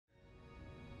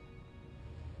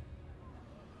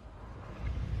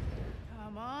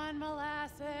on,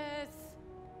 molasses.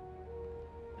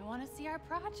 I want to see our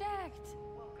project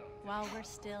while we're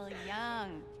still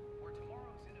young. Where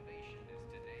tomorrow's innovation is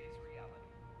today's reality.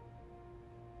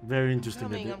 Very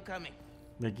interesting. I'm coming.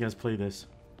 Making us play this.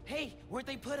 Hey, where'd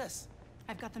they put us?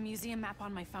 I've got the museum map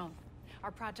on my phone.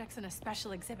 Our project's in a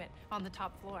special exhibit on the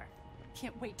top floor.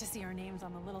 Can't wait to see our names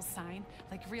on the little sign,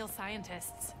 like real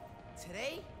scientists.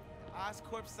 Today,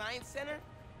 Oscorp Science Center.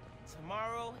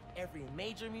 Tomorrow, every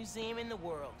major museum in the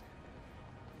world.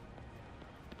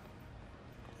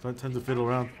 Don't tend to fiddle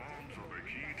around. Farms are the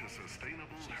key to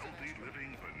sustainable, healthy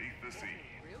living beneath the sea.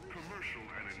 Commercial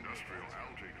and industrial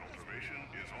algae cultivation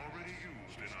is already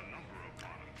used in a number of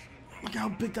products. Look how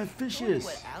big that fish Wonder is.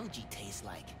 what algae tastes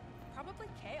like. Probably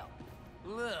kale.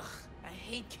 Ugh, I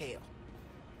hate kale.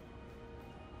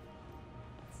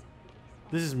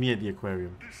 This is me at the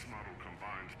aquarium. This model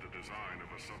combines the design of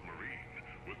a submarine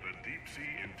with the deep-sea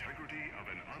integrity of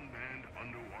an unmanned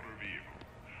underwater vehicle.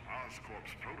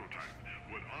 Oscorp's prototype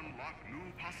would unlock new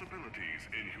possibilities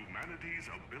in humanity's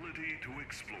ability to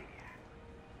explore.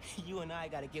 You and I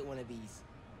gotta get one of these.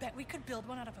 Bet we could build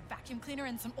one out of a vacuum cleaner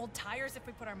and some old tires if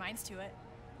we put our minds to it.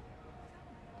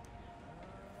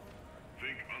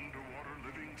 Think underwater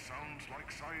living sounds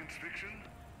like science fiction?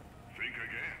 Think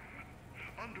again.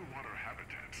 Underwater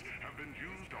habitats have been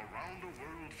used around the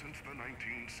world since the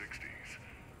 1960s.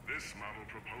 This model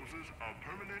proposes a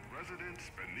permanent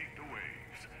residence beneath the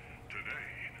waves.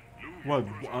 Today, new What,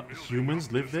 workers are building humans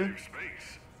up live to there? save space.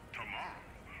 Tomorrow,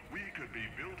 we could be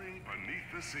building beneath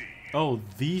the sea. Oh,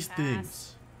 these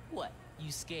things. What,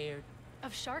 you scared?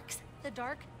 Of sharks, the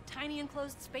dark, tiny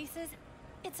enclosed spaces,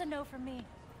 it's a no from me.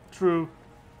 True.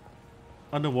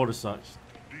 Underwater sucks.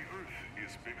 The Earth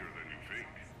is bigger than you think.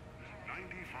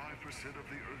 95% of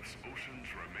the Earth's oceans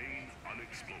remain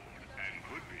unexplored and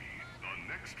could be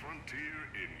the next frontier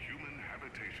in human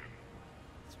habitation.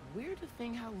 It's weird to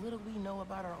think how little we know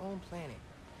about our own planet.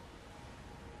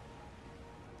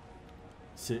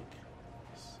 Sick.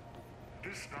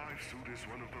 This dive suit is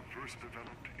one of the first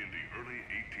developed in the early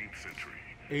 18th century.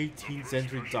 18th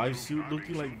century dive suit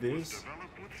looking like this.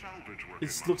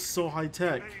 It looks so high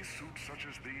tech. Today's suits such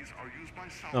as these are used by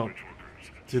Oh, salvage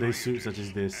workers, today's suit such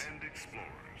as this. and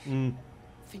explorers.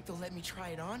 Think they'll let me try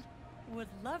it on? Would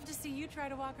love to see you try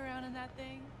to walk around in that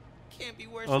thing. Can't be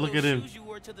worse Oh, than look those at him. shoes you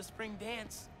wore to the spring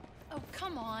dance. Oh,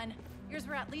 come on. Yours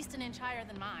were at least an inch higher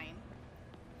than mine.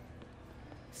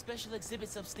 Special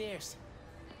exhibits upstairs.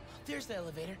 There's the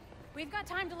elevator. We've got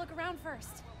time to look around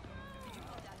first.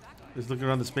 Let's look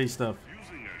around the space stuff.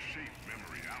 Using a shape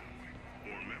memory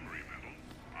alloy, or memory metal,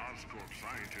 Oscorp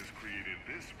scientists created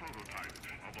this prototype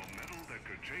of a metal that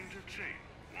could change its shape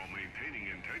while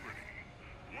maintaining integrity.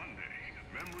 One day,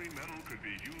 memory metal could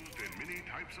be used in many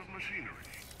types of machinery,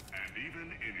 and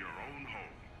even in your own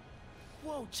home.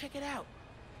 Whoa, check it out.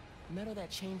 Metal that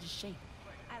changes shape.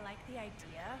 I like the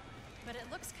idea, but it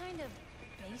looks kind of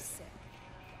basic.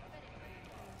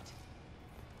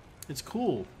 It's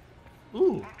cool.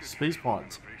 Ooh, space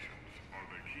pods. Innovations are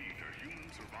the key to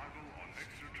human survival on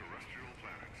extraterrestrial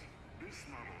planets. This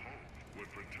model home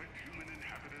would protect human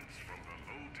inhabitants from the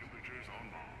low temperatures on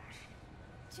Mars.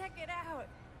 Check it out.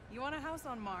 You want a house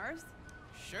on Mars?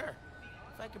 Sure.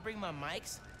 If I could bring my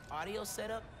mics, audio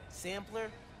setup, sampler,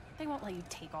 They won't let you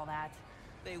take all that.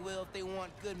 they will if they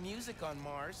want good music on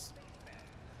Mars.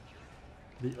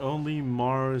 The only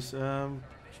Mars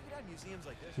Museums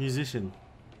like this. musician.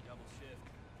 Double shift.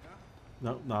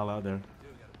 No, not allowed there. Do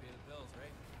gotta pay the bills,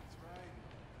 right? That's right.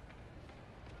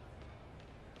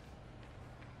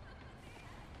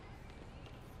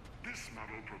 This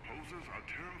model proposes a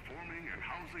terraforming and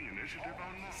housing initiative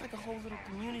on Mars. It's like a whole little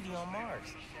community on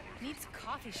Mars. Needs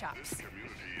coffee shops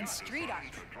Community and is street art.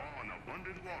 designed to draw on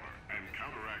abundant water and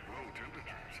counteract low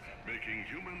temperatures, making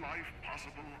human life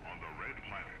possible on the red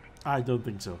planet. I don't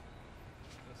think so.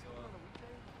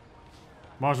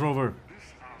 Mars rover.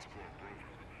 This Oscorp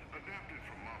rover, adapted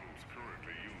from models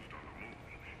currently used on the moon,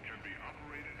 can be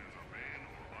operated as a manned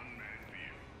or unmanned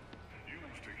vehicle.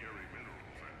 Used to carry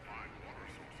minerals and find water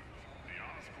sources, the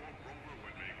Oscorp rover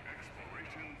would make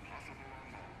exploration possible on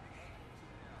Mars.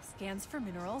 Scans for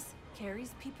minerals,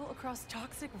 carries people across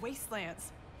toxic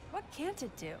wastelands. What can't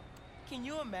it do? Can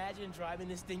you imagine driving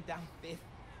this thing down Fifth?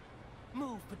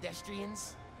 Move,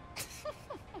 pedestrians.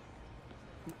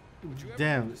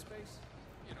 Damn.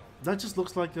 That just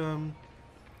looks like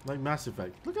Mass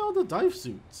Effect. Look at all the dive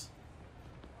suits.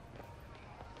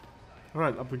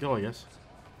 Alright, up we go, I guess.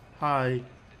 Hi.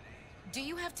 Do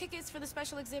you have tickets for the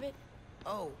special exhibit?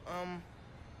 Oh,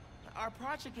 our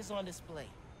project is on display.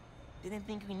 Didn't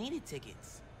think we needed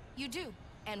tickets. You do,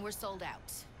 and we're sold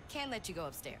out. Can't let you go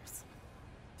upstairs.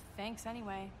 Thanks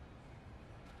anyway.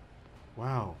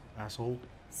 Wow, asshole.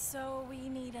 So we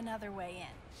need another way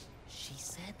in. She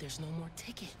said there's no more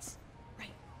tickets.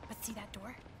 Right, but see that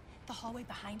door? The hallway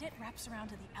behind it wraps around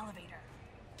to the elevator.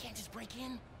 Can't just break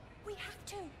in. We have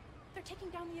to. They're taking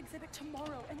down the exhibit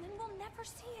tomorrow, and then we'll never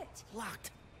see it.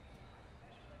 Locked.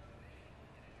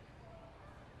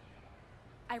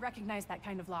 I recognize that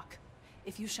kind of lock.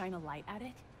 If you shine a light at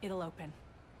it, it'll open.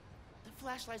 The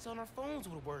flashlights on our phones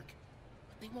would work,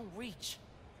 but they won't reach.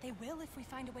 They will if we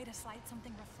find a way to slide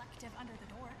something reflective under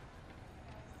the door.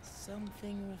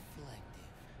 Something reflective.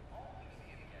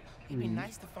 It'd be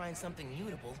nice to find something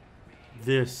mutable.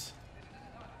 This.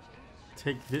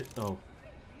 Take this. Oh.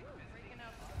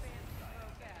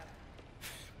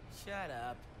 Shut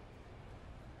up.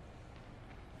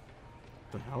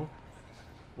 The hell?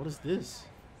 What is this?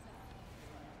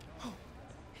 Oh,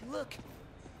 hey, look.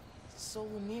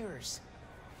 Solar mirrors.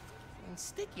 And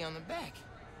sticky on the back.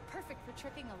 Perfect for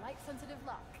tricking a light-sensitive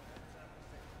lock.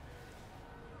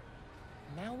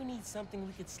 Now we need something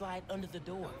we could slide under the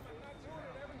door.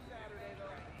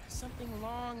 Something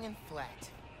long and flat.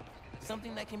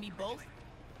 Something that can be both.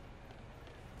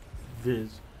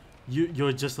 This.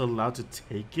 You're just allowed to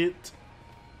take it?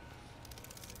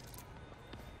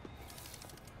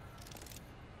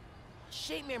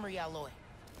 Shape memory alloy.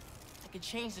 I could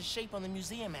change the shape on the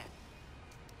museum map.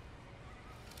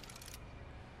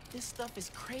 This stuff is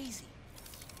crazy.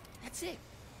 That's it.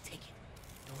 Take it.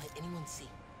 Don't let anyone see.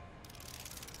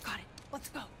 Got it. Let's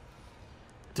go.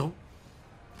 Don't.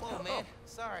 Whoa, man.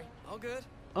 Sorry. All good.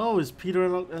 Oh, it's Peter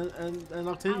and I'll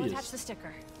Octavius. attach the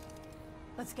sticker.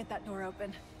 Let's get that door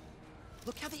open.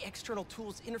 Look how the external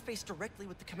tools interface directly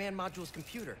with the command module's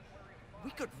computer.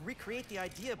 We could recreate the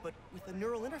idea, but with a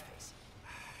neural interface.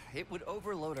 It would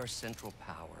overload our central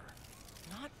power.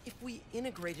 Not if we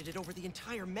integrated it over the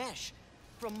entire mesh,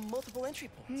 from multiple entry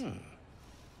points.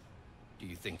 Do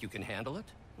you think you can handle it?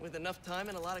 With enough time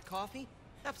and a lot of coffee?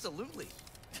 Absolutely.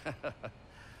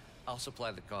 I'll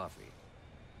supply the coffee.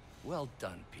 Well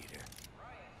done, Peter.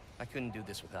 I couldn't do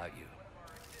this without you.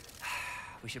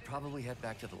 We should probably head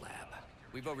back to the lab.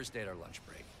 We've overstayed our lunch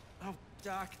break. Oh,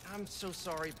 Doc, I'm so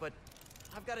sorry, but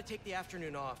I've got to take the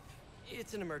afternoon off.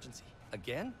 It's an emergency.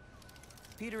 Again?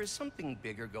 Peter, is something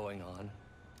bigger going on?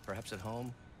 Perhaps at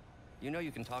home? You know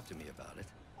you can talk to me about it.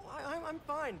 Oh, I'm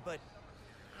fine, but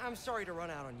I'm sorry to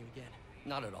run out on you again.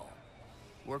 Not at all.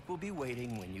 Work will be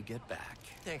waiting when you get back.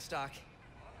 Thanks, Doc.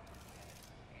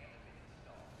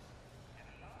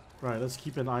 Right, let's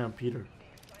keep an eye on Peter.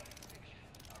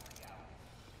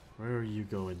 Where are you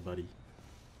going, buddy?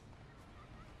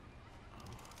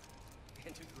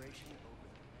 Integration over.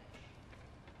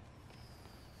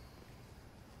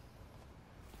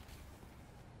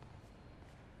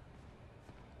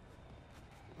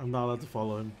 I'm not allowed to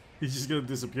follow him. He's just gonna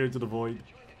disappear into the void.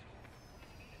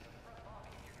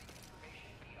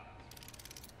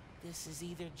 This is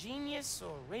either genius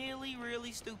or really,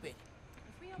 really stupid.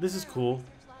 This is cool.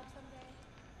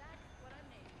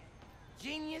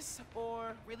 Genius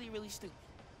or really, really stupid.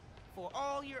 For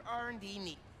all your R&D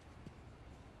need.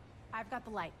 I've got the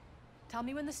light. Tell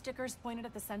me when the sticker's pointed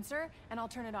at the sensor, and I'll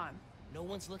turn it on. No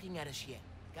one's looking at us yet.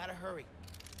 Gotta hurry.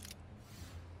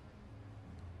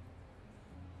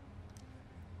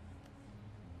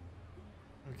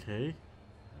 Okay.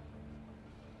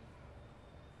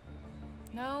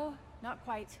 No, not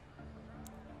quite.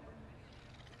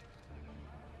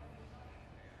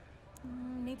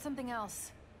 Need something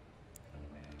else.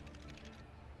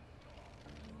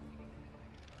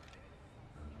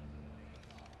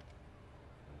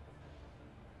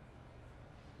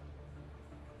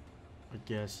 I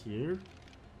guess here.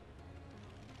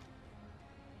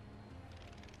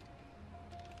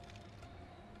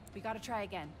 We gotta try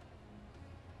again.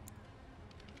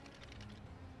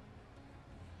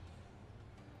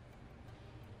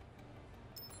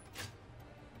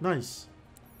 Nice.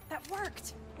 That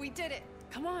worked! We did it!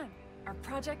 Come on! Our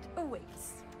project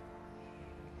awaits.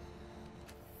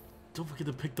 Don't forget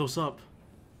to pick those up.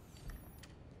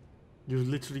 You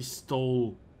literally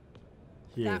stole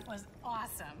here. That was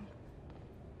awesome.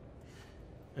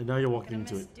 And now you're I'm walking gonna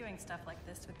into miss it. doing stuff like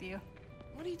this with you.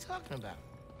 What are you talking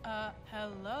about?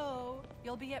 Hello?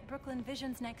 You'll be at Brooklyn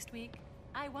Visions next week.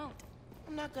 I won't.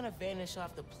 I'm not gonna vanish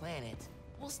off the planet.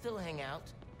 We'll still hang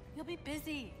out. You'll be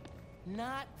busy.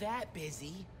 Not that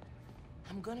busy.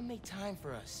 I'm gonna make time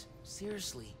for us.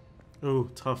 Seriously. Oh,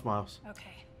 tough, Miles.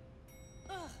 Okay.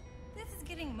 Ugh, this is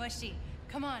getting mushy.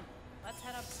 Come on, let's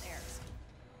head upstairs.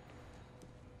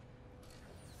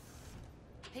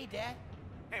 Hey, Dad.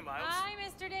 Hey, Miles. Hi,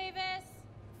 Mr. Davis.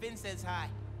 Finn says hi.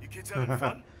 You kids having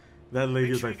fun? That lady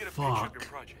Make is sure you like, get a picture of your fuck.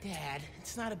 project. Dad,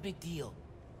 it's not a big deal.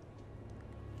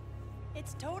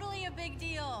 It's totally a big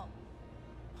deal.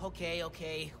 Okay,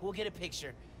 okay. We'll get a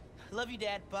picture. Love you,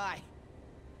 Dad. Bye.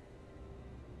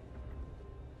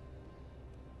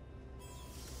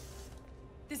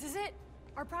 This is it.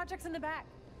 Our project's in the back.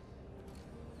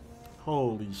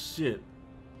 Holy shit.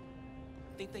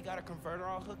 Think they got a converter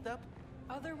all hooked up?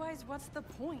 Otherwise, what's the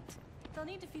point? They'll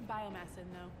need to feed biomass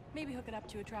in, though. Maybe hook it up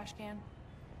to a trash can.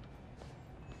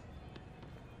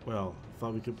 Well, I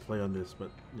thought we could play on this, but,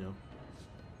 you know,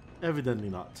 evidently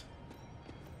not.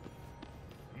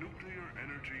 Nuclear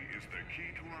energy is the key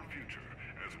to our future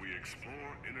as we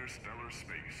explore interstellar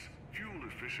space. Fuel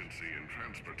efficiency in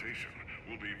transportation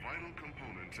will be vital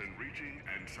components in reaching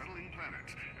and settling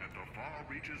planets at the far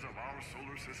reaches of our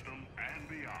solar system and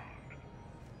beyond.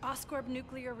 Oscorp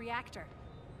nuclear reactor.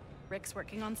 Rick's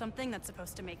working on something that's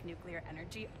supposed to make nuclear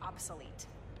energy obsolete.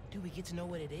 Do we get to know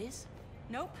what it is?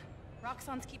 Nope.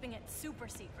 Roxxon's keeping it super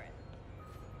secret.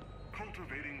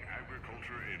 Cultivating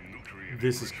agriculture in nutrient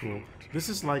This is cool. This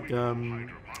is like,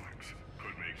 hydroponics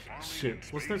could make farming shit. in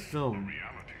What's that space film a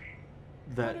reality.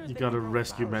 that you gotta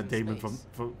rescue Matt Damon from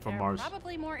They're Mars?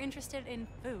 probably more interested in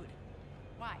food.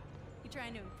 Why? You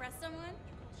trying to impress someone?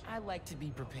 I like to be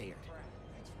prepared.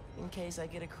 In case I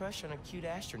get a crush on a cute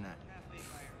astronaut.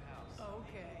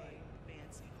 Okay.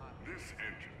 This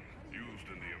engine, used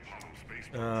in the Apollo space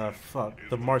Fuck.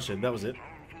 The Martian, that was it.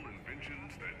 powerful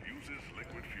inventions that uses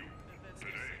liquid fuel.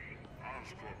 Today,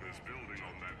 Oscorp is building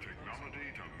on that technology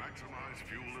to maximize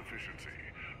fuel efficiency,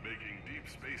 making deep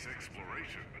space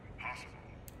exploration possible.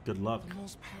 Good luck. The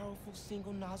most powerful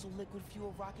single nozzle liquid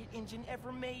fuel rocket engine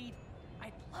ever made.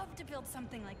 I'd love to build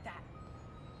something like that.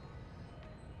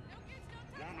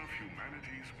 One of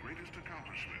humanity's greatest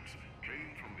accomplishments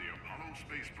came from the Apollo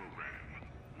space program.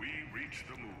 We reached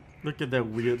the moon. Look at that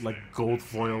weird, like, gold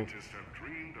foil. Scientists have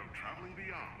dreamed of traveling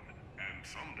beyond and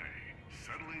someday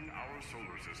settling our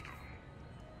solar system.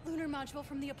 Lunar module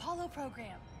from the Apollo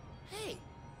program. Hey,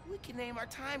 we can name our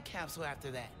time capsule after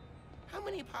that. How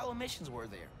many Apollo missions were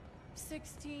there?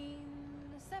 16,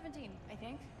 17, I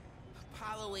think.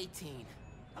 Apollo 18.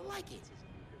 I like it.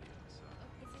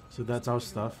 So that's our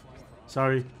stuff.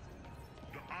 Sorry.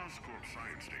 The Oscorp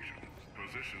Science Station,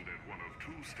 positioned at one of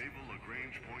two stable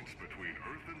Lagrange points between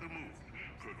Earth and the Moon,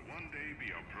 could one day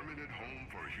be a permanent home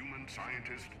for human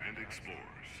scientists and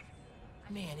explorers.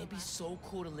 Man, it'd be so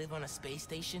cool to live on a space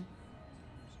station.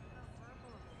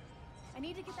 I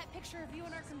need to get that picture of you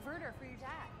and our converter for your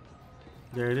dad.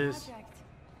 There it is. Project.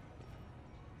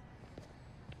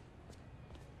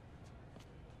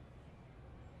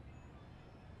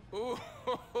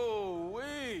 Oh,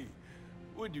 wait!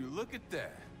 Would you look at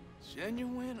that?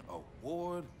 Genuine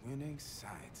award-winning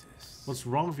scientists. What's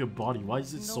wrong with your body? Why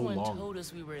is it No so one long? told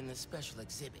us we were in the special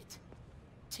exhibit.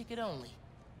 Ticket only.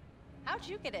 How'd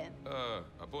you get in? I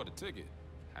bought a ticket.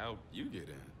 How'd you get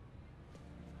in?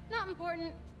 Not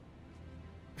important.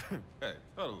 Hey,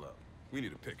 huddle up. We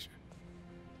need a picture.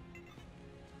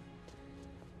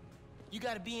 You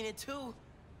gotta be in it too.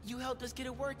 You helped us get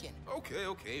it working.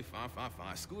 Okay, fine.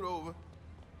 Scoot over.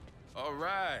 All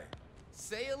right.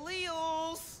 Say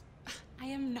alleles. I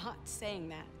am not saying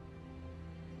that.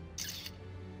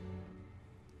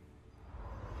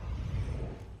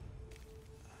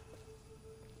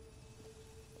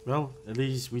 Well, at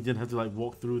least we didn't have to like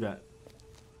walk through that.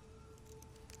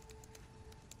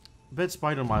 I bet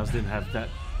Spider Miles didn't have that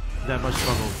much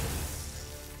struggle.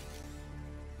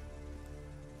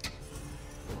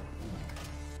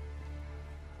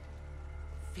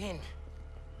 Finn,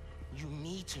 you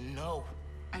need to know.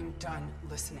 I'm done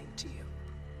listening to you.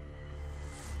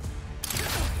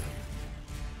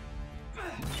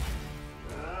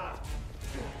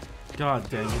 God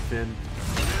dang it, Finn.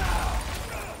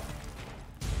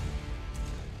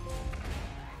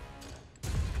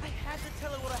 I had to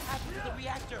tell her what happened to the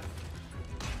reactor.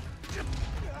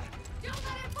 Don't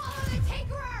let it follow the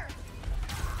Tinkerer!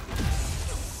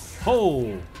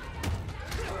 Oh!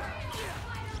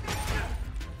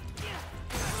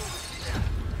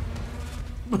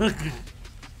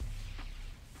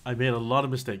 I made a lot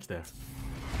of mistakes there.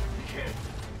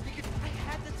 I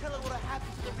had to tell her what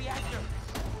happened to the reactor.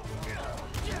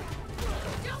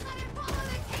 Don't let it follow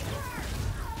the Tinkerer!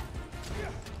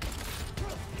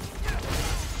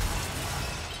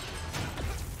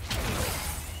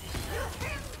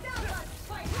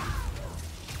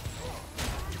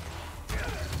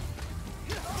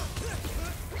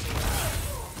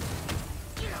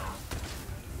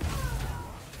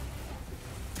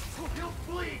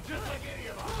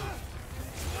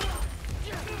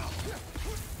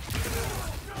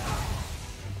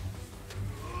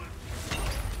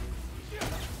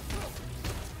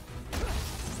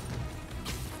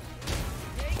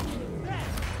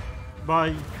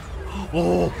 Bye.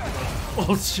 Oh!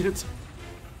 Oh shit!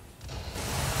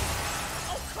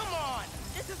 Oh, come on!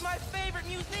 This is my favorite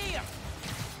museum!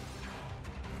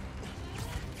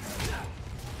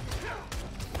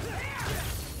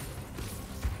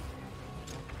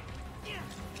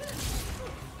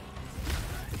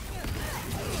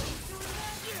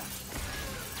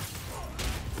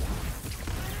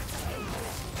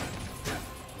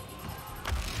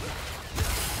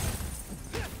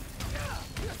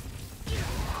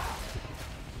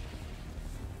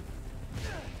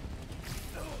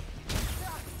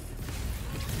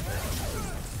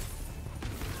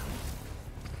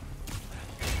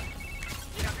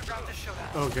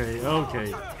 Okay,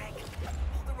 okay. All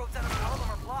the roads out of all of them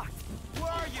are blocked.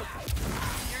 Where are you?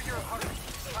 Near your apartment,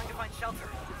 trying to find shelter.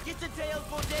 Get to Teo's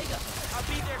bodega. I'll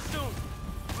be there soon.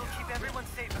 We'll keep everyone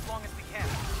safe as long as we can.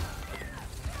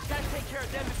 Gotta take care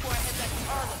of them before I head back to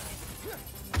Harlem.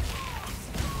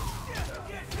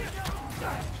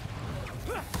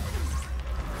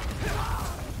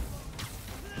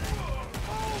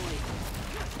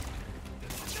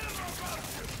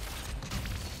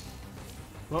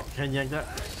 Well, can yank that.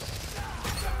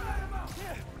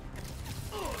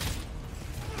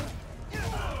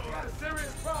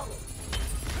 Serious problem.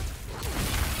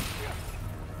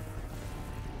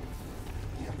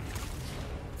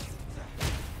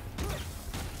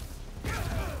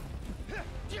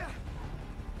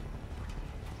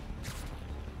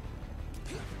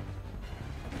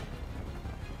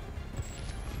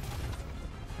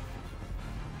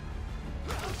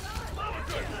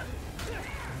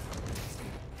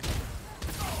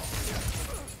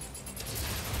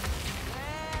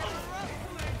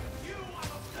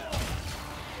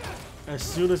 As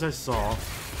soon as I saw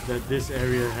that this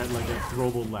area had like a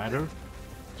throwable ladder,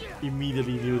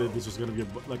 immediately knew that this was gonna be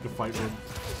like a fight room.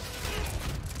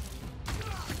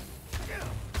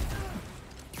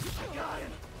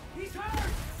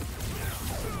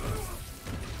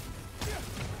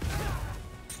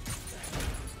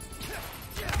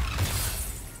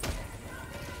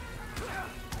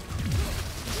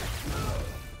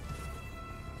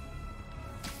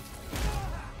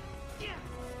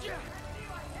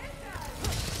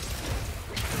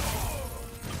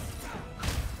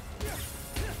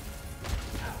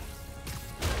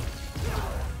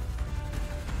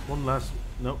 One last.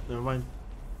 Nope, never mind.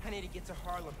 I need to get to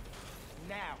Harlem.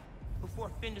 Now. Before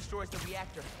Finn destroys the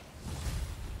reactor.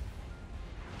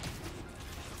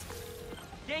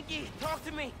 Yankee, talk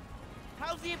to me.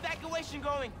 How's the evacuation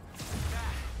going?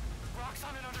 Rocks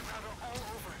on and underground are all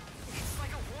over. It's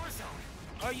like a war zone.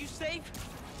 Are you safe?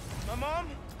 My mom?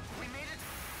 We made it.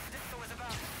 There was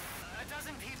about a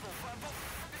dozen people.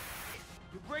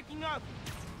 You're breaking up.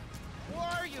 Where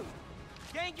are you?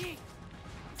 Yankee?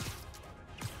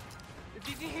 If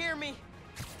you can hear me,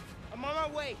 I'm on my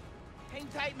way. Hang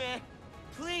tight, man.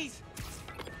 Please.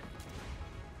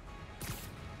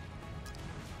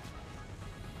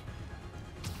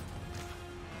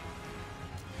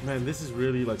 Man, this is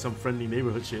really like some friendly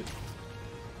neighborhood shit.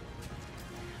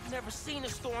 Never seen a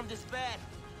storm this bad.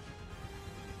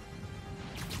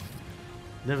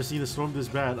 Never seen a storm this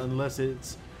bad unless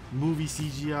it's movie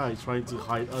CGI trying to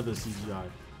hide other CGI.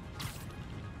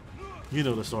 You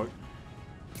know the sort.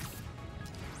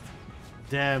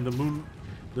 Damn, the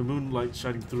moonlight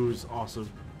shining through is awesome.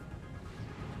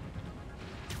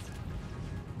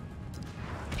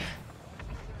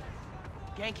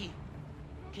 Yankee,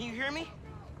 can you hear me?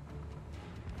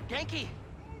 Yankee!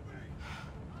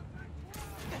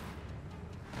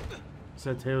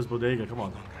 Said Teo's bodega, come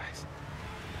on. Guys,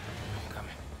 I'm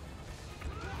coming.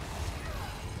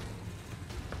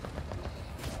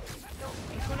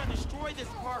 He's gonna destroy this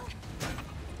park.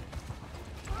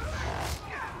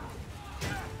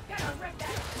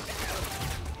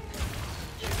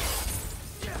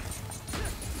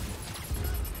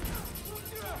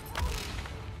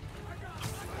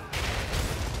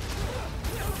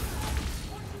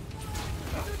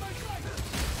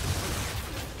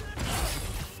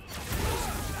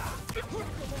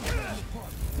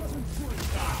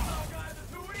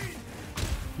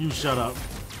 You shut up.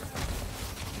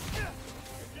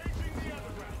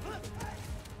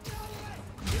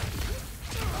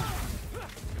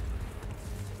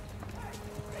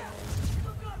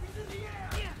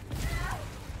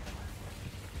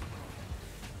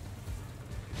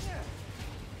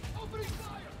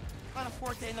 On a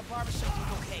fourth day in the barbershop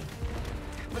is okay.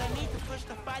 But I need to push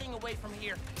the fighting away from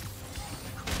here.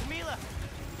 Camila,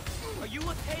 are you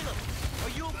with Caleb?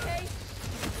 Are you okay?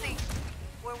 See,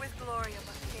 we're with Gloria,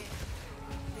 but kid,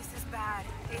 this is bad.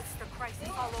 It's the crisis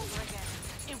all over again.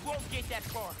 It won't get that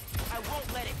far. I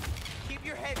won't let it. Keep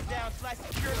your heads down till I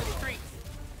secure the streets.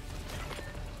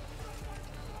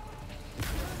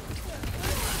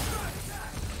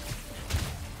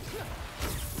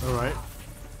 All right.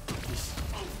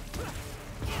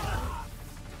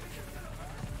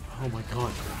 Oh my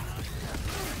god.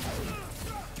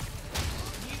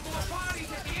 Need more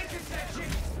bodies at the intersection.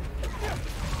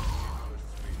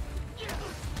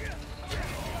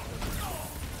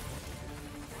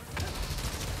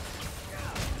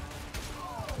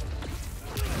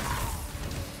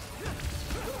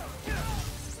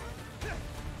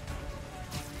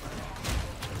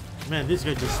 Man, this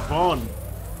guy just spawned.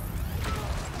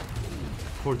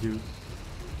 Poor dude.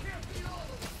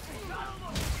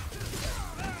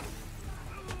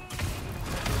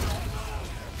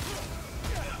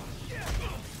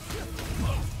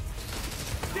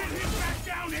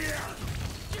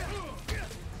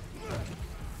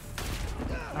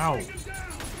 Ow.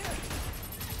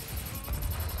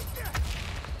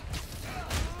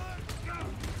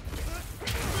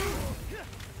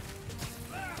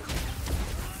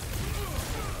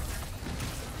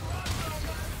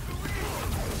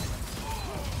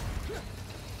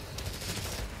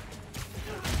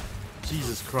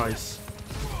 Jesus Christ.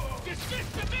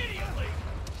 Dismissed immediately.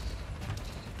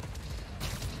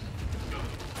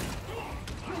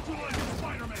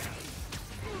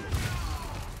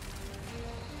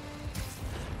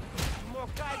 More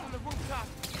guys on the rooftop.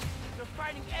 They're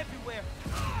fighting everywhere.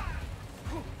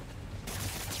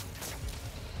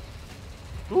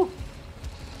 Ooh.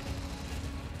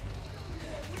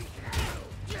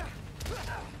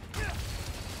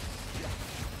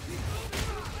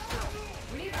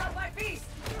 We need help by beast!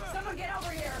 Someone get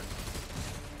over here!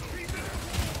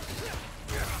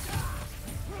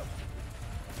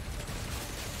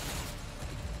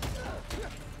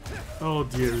 Oh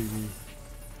dearie me.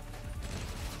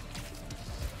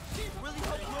 Really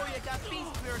hope Gloria got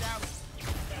beast cleared out.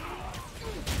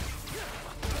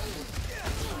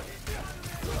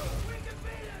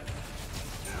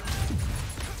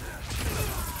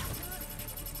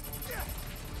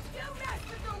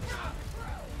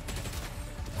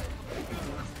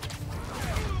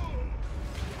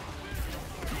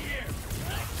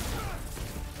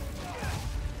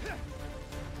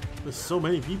 There's so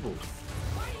many people.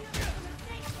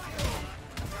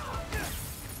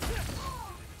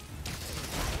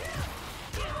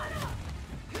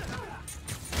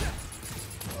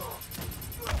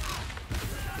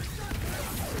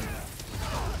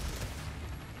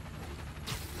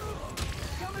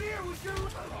 Coming here with you.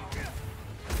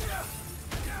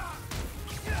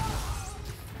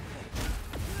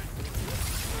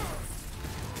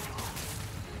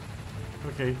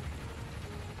 Okay.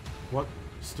 What?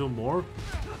 Still more?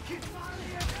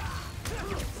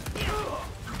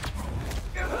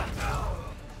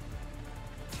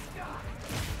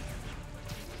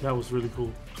 That was really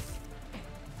cool.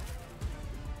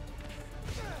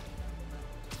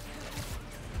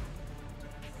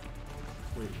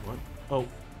 Wait, what? Oh.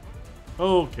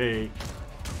 Okay.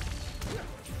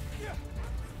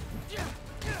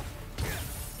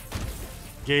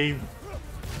 Game.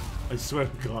 I swear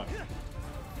to God.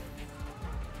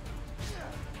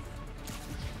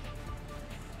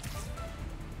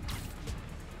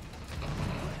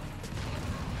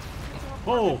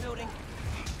 Oh. Building.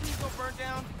 Please don't burn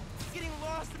down. Getting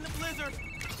lost in the blizzard.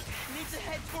 Need to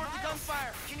head toward the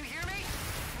gunfire. Can you hear me?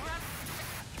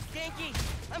 Yankee,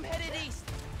 I'm headed east.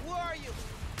 Where are you?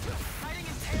 Hiding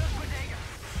in Taylor's bodega.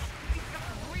 He's got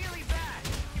really bad.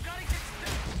 You gotta get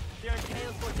They're in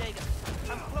Taylor's bodega.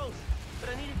 I'm close, but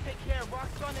I need to take care of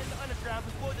Roxxon and the underground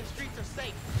before the streets are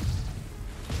safe.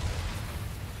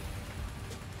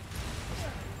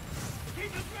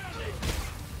 Keep us grounded.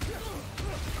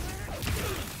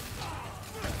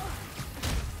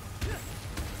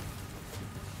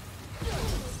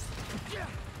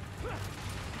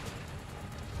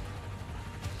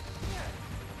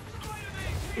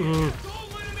 Ugh.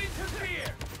 Don't let him interfere.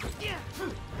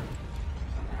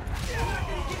 You're not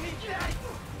gonna get me back.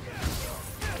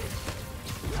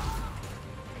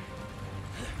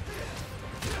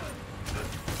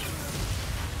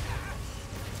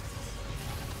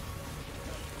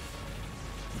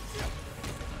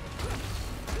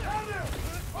 Down there!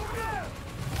 Over there!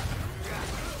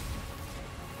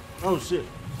 Oh shit.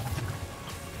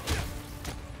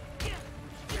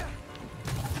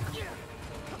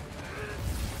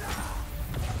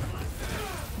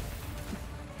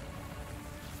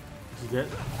 Is he dead?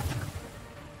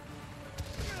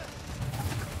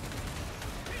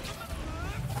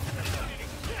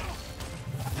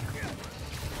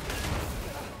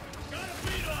 Got a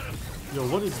beat on him. Yo,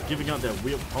 what is giving out that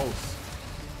weird pulse?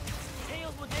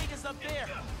 Tails bodega's up there.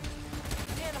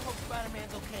 Man, I hope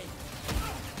Spider-Man's okay.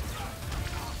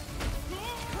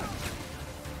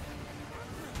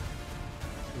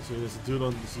 So there's a dude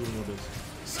on the ceiling of this.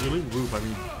 Ceiling? Roof, I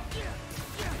mean.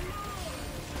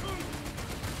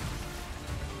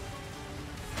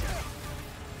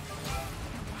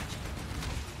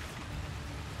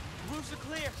 Roofs are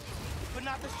clear, but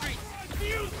not the streets.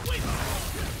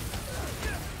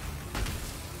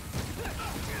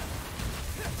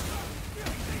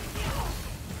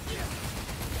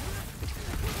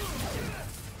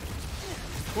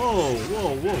 Whoa,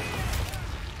 whoa, whoa.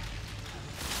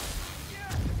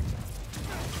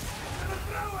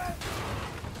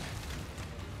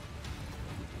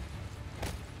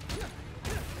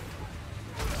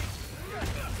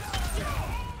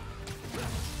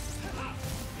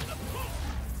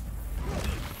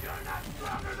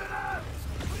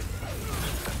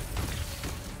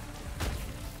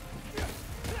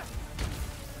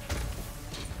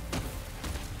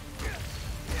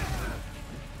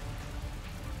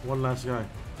 One last guy.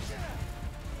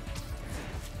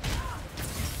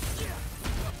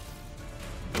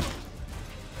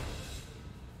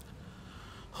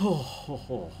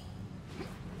 Oh.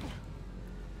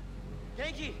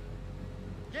 Yankee!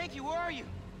 Yankee, where are you?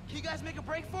 Can you guys make a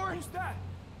break for it? Who's that?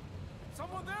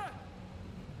 Someone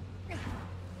there?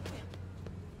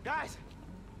 Guys!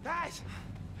 Guys!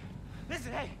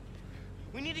 Listen, hey!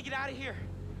 We need to get out of here.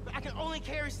 But I can only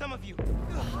carry some of you.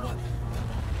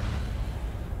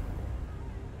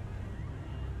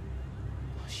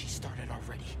 She started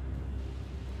already.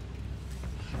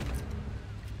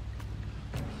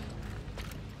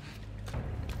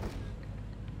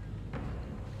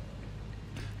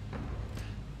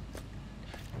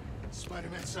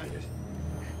 Spider-Man sighted.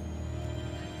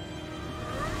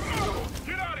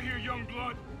 Get out of here, young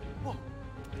blood!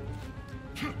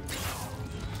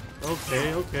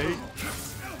 Okay, okay.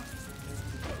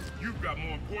 You've got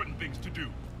more important things to do.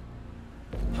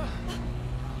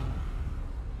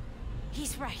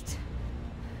 He's right.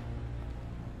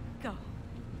 Go.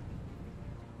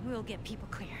 We'll get people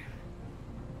clear.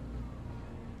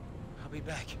 I'll be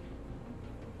back.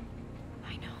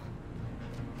 I know.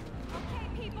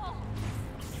 Okay, people.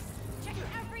 Check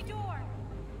every door.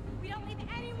 We don't leave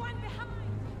anyone behind.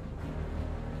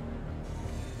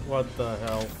 What the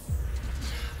hell?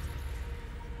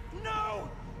 No!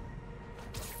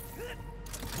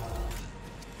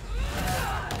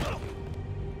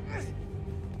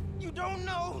 You don't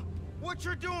know what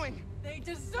you're doing. They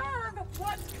deserve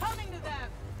what's coming to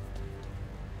them.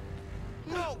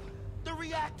 No! The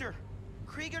reactor!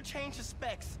 Krieger changed the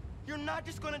specs. You're not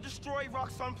just gonna destroy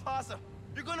Roxxon Plaza.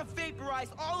 You're gonna vaporize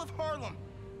all of Harlem.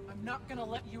 I'm not gonna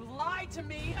let you lie to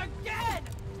me again!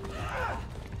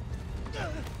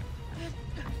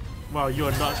 Wow, you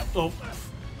are not. Oh.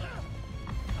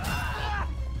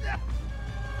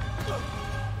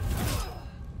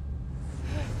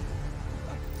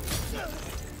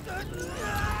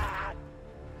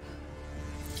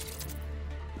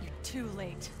 You're too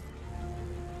late.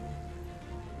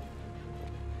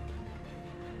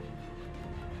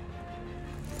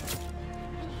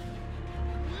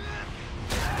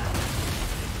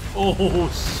 Oh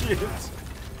shit.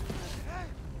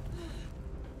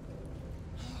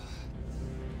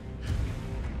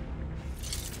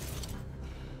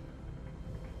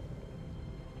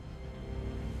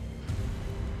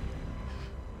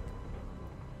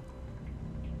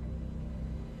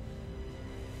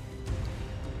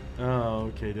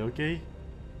 Oh, okay.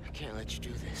 I can't let you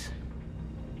do this.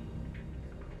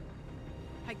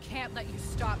 I can't let you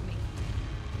stop me.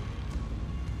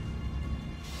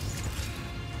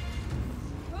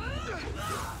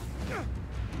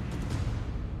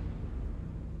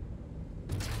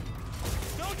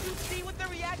 Don't you see what the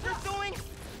reactor's doing?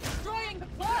 Destroying the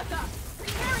plaza!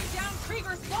 Tearing down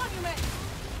Krieger's monument!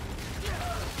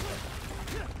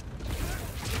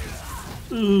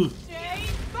 Ugh. Stay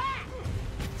back!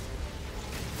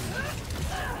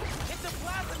 If the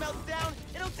plaza melts down,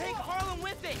 it'll take Harlem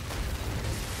with it.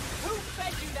 Who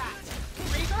fed you that?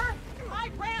 Krieger? I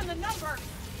ran the numbers!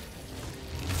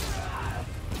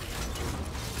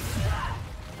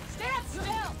 Stand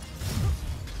still!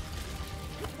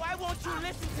 Why won't you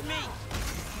listen to me?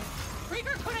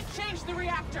 Krieger couldn't change the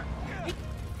reactor!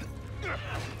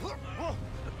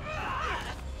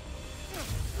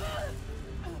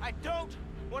 I don't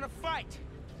want to fight.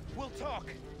 We'll talk.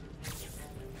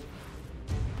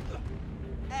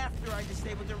 After I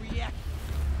disable the reactor.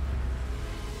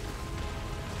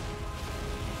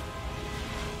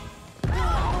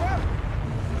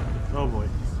 Oh boy.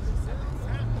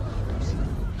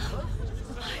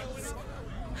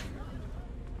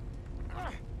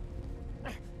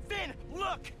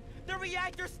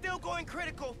 going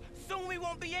critical. Soon we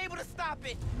won't be able to stop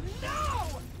it.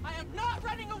 No! I am not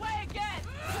running away again!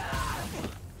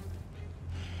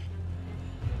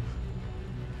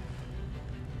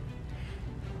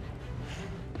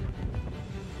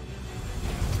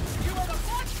 You are the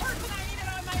one person I needed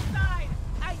on my side!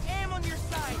 I am on your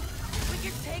side. We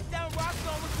can take down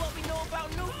Roxxon with what we know about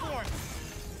Newform.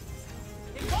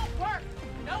 It won't work!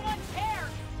 No one cares!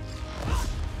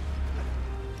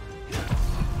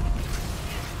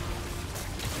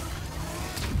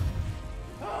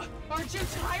 Aren't you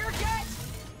tired yet?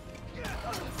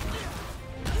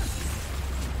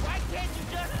 Why can't you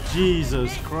just...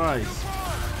 Jesus Christ.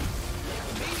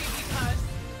 Maybe because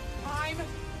I'm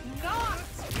not!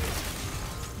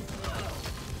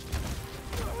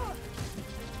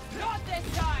 Not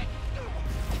this time!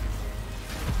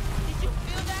 Did you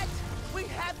feel that? We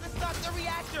have to stop the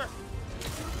reactor.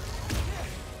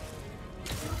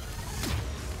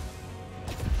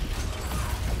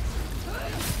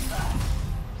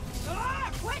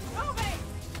 Quit moving!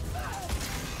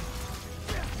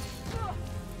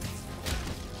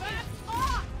 Back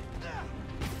off!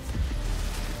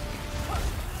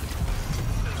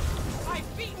 I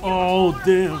beat you Oh, before.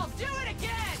 damn. I'll do it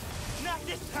again! Not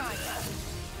this time.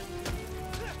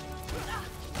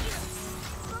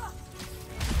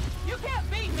 You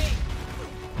can't beat me!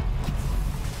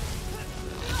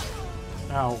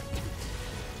 Ow.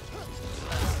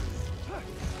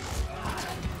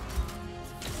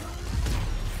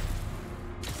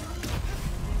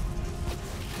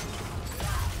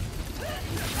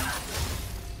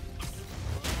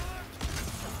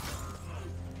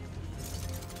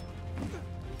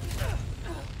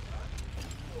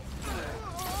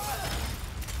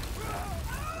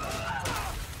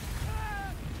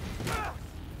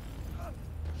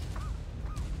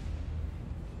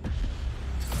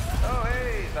 Oh,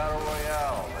 hey, Battle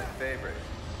Royale, my favorite.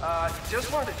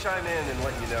 Just wanted to chime in and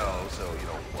let you know, so you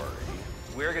don't worry.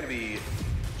 We're gonna be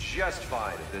just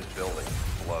fine if this building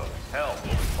blows. Hell,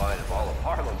 we'll be fine if all of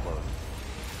Harlem blows.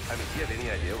 I mean, do you have any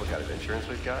idea what kind of insurance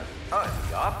we've got? Oh,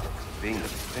 the optics of being the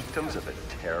victims of a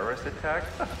terrorist attack?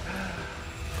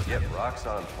 Forget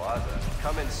Roxxon Plaza.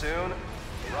 Coming soon,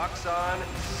 Roxxon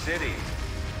City.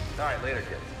 All right, later,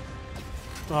 kids.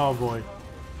 Oh boy.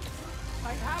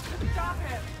 I have to stop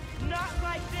him! Not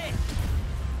like this.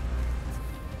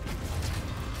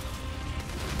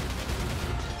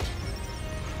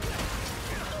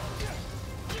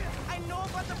 I know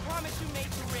about the promise you made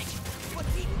to Rick, but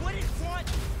he wouldn't want...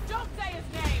 Don't say his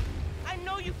name! I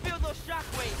know you feel those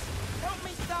shockwaves. Help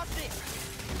me stop this.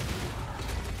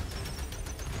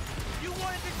 You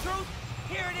wanted the truth?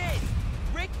 Here it is.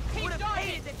 Rick Keep would have doing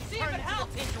hated it. that See you if turned it into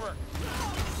helps. the Tinkerer.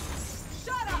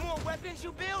 Shut The up! more weapons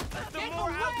you build, the Get more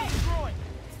I'll away. destroy.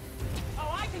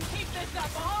 Oh, I can keep this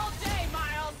up all day,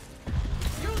 Miles!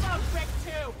 You love Rick,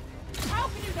 too! How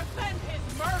can you defend his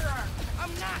murderer?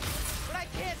 I'm not, but I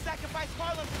can't sacrifice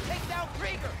Harlem to take down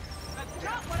Krieger. That's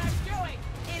not what I'm doing!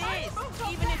 It Why is, you move so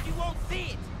even fast? if you won't see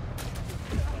it.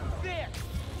 There.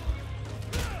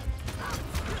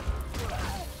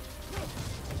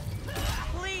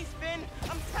 Please, Finn,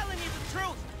 I'm telling you the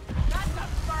truth. That's a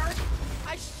first!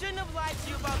 I shouldn't have lied to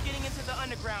you about getting into the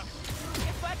underground.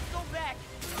 If I could go back,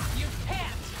 You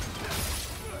can't!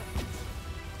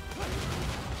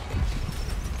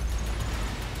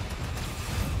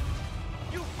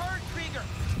 you heard Krieger.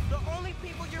 The only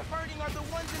people you're hurting are the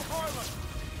ones in Harlem.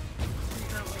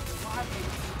 Krieger was lying.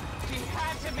 He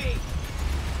had to be!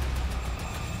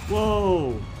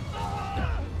 Whoa.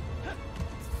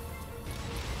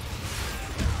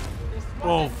 This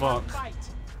Oh, wasn't your fuck. fight.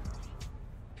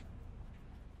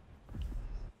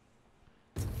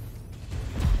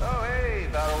 Oh, hey,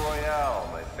 Battle Royale,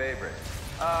 my favorite.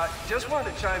 Just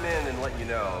wanted to chime in and let you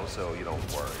know, so you don't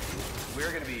worry.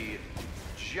 We're gonna be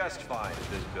just fine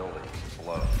if this building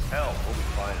blows. Hell, we'll be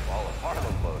fine if all of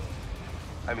Harlem blows.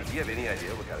 I mean, do you have any idea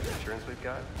what kind of insurance we've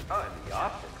got? Oh, and the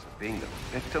optics of being the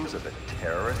victims of a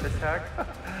terrorist attack?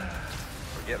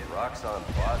 Forget Roxxon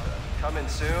Plaza. Coming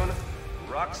soon,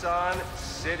 Roxxon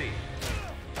City.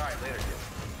 All right, later,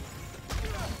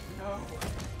 kids. No.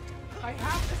 I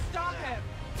have to stop him!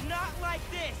 Not like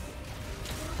this.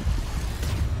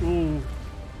 Ooh.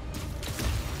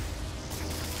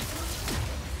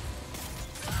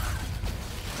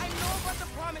 I know about the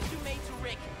promise you made to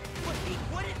Rick, but he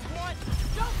wouldn't want...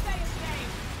 Don't say his name!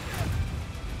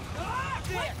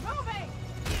 There. Quit moving!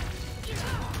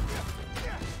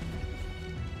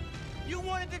 You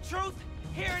wanted the truth?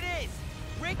 Here it is.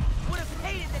 Rick would have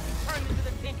hated that you turned into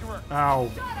the Tinkerer.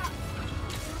 Ow. Shut up!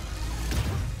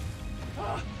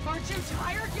 Aren't you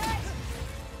tired yet?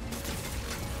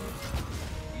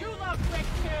 You love Rick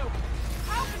too.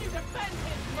 How can you defend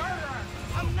his murder?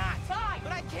 I'm not. Fine.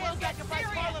 But I can't We'll get sacrifice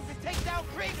serious. Harlem to take down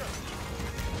Krieger.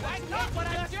 That's not what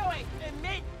I'm doing.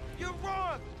 Admit you're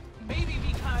wrong. Maybe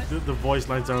because The voice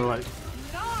lines are like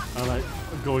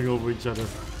going over each other.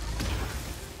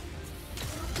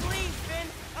 Please, Finn.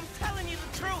 I'm telling you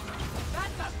the truth.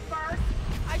 That's a first.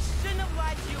 I shouldn't have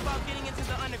lied to you about getting into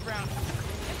the underground.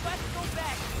 If I could go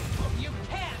back, You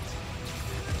can't.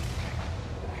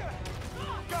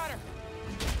 got her.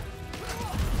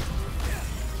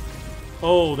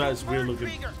 Oh, that's weird Hurt looking.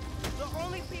 Krieger. The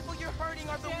only people you're hurting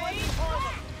are the Stay ones in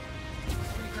Harlem.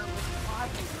 Krieger was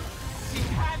causing. He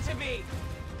had to be.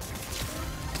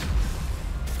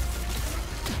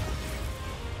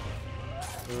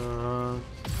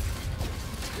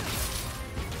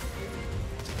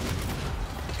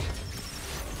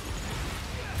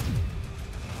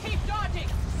 Keep dodging.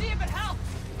 See if it helps.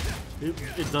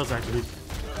 It does actually.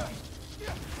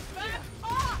 Back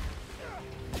off.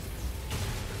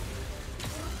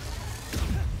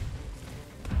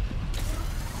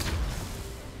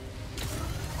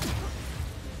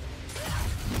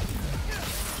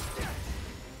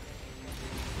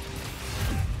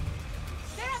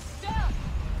 Stand still.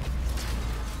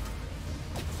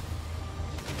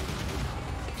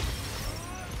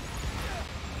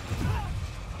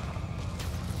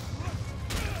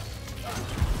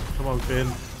 Come on, Finn.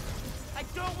 I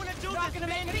don't want to do Not this, gonna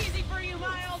make Finn. it easy for you,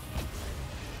 Miles.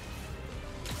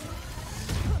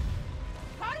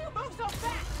 How do you move so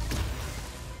fast?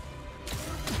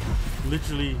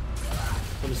 Literally,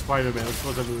 from Spider-Man, I'm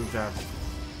supposed to move fast.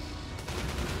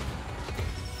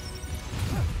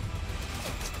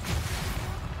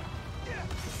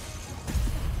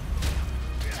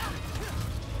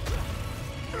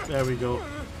 There we go.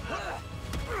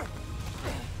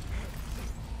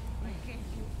 I gave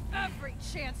you every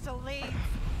chance to leave.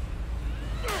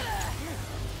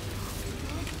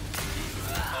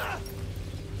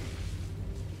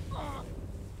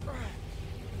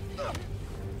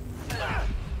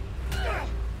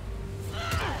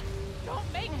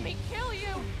 Don't make me kill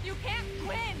you! You can't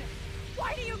win!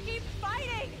 Why do you keep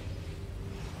fighting?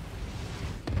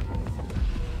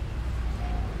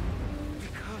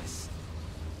 Because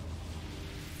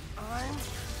I'm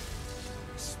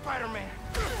Spider-Man.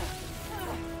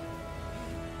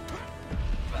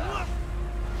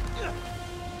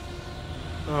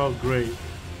 Oh, great.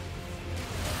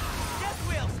 Death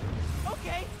wheels.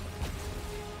 Okay.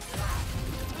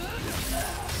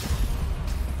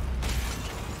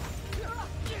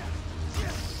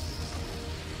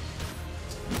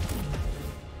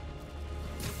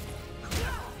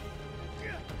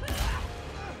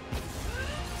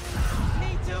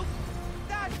 Need to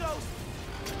dodge those.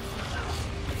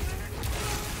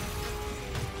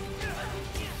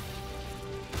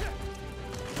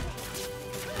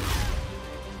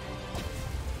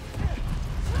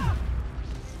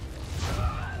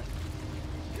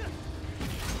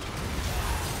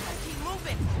 Keep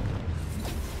moving.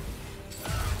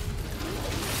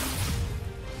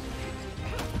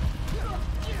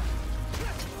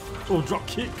 Oh, drop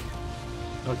kick.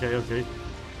 Okay, okay.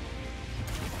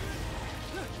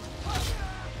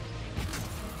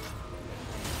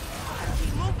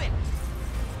 Keep moving.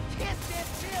 Can't stand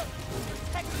still.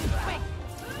 Protect me quick.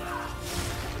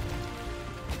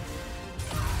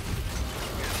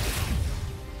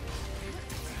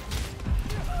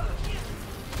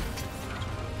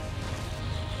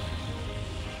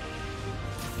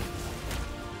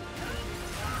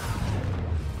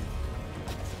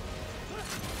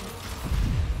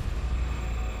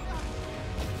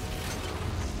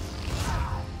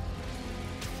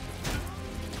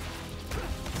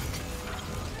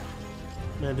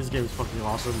 Man, this game is fucking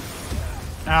awesome.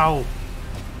 Ow!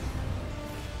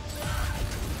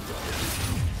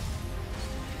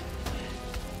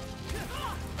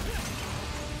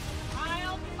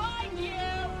 I'll find you!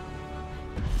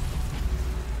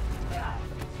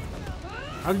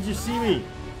 How did you see me?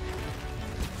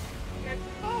 It's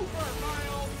over,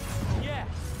 Miles! Yeah,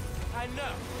 I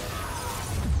know.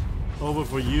 Over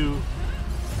for you.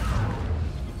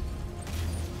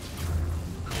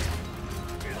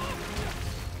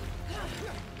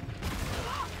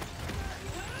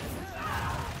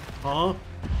 Huh?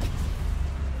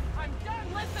 I'm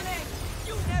done listening!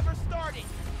 You never started.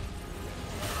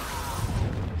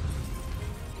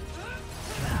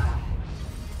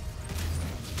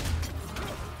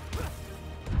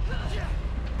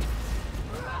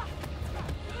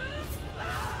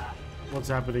 What's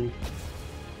happening?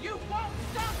 You won't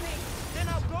stop me! Then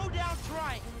I'll go down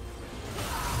trying.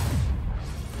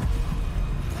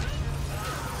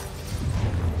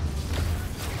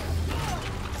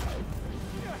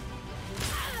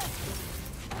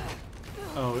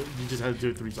 just had to do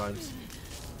it 3 times.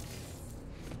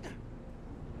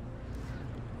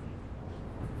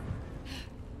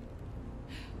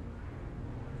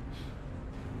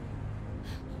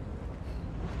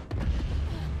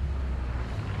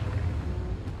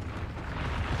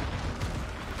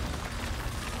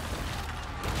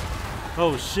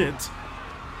 Oh shit.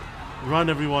 Run,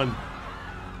 everyone.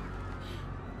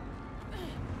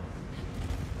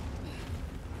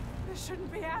 This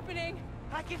shouldn't be happening.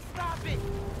 I can stop it.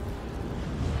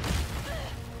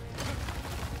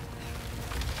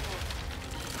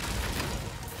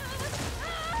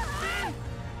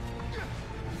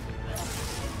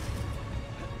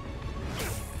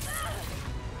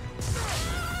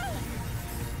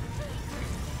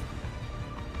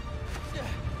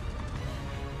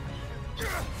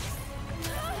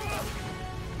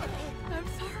 I'm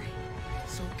sorry.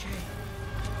 It's okay.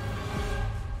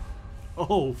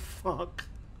 Oh fuck.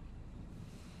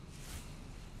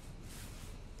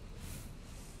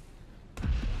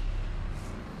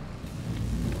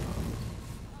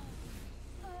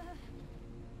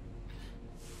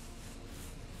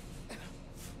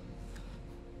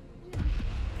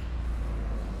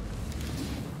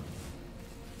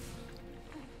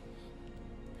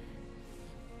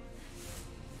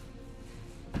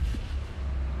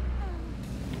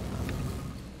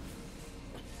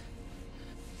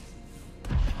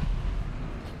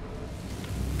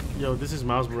 Yo, this is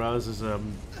Miles Morales'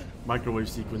 microwave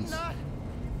sequence. Not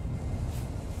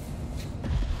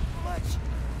much.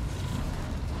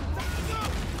 No.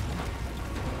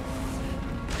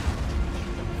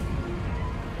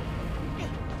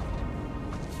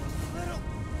 Little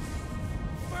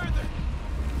further.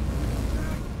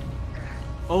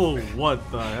 Oh,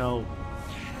 what the hell?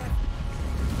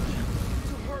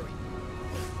 To hurry.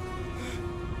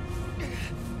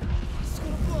 It's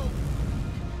gonna blow.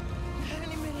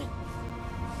 Any minute.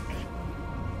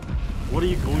 What are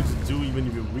you going to do even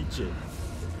if you reach it?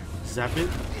 Zap it?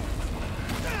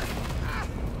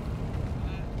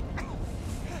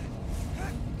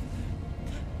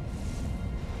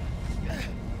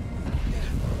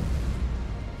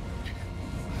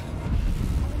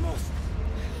 Almost.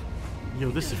 Yo,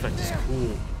 this effect is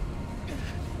cool.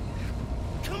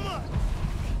 Come on.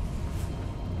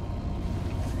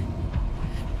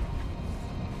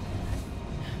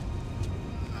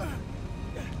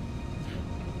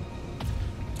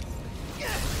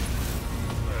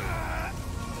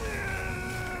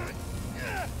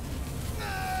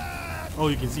 Oh,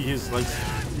 you can see his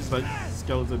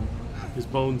skeleton, his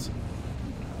bones.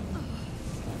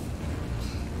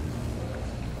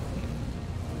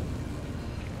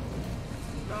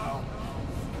 No.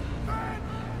 Man,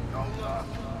 no luck.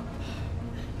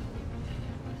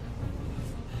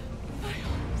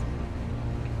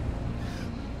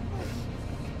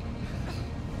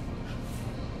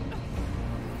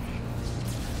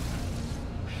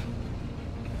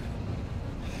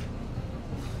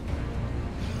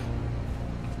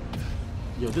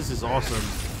 Yo, this is awesome.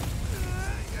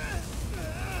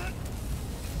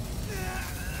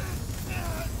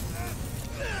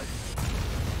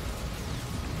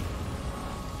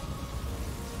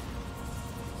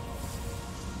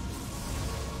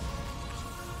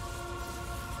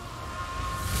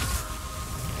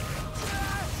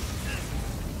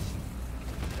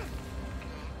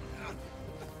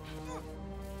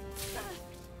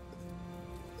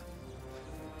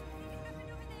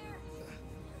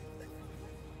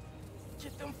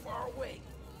 Get them far away.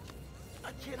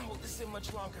 I can't hold this in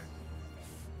much longer.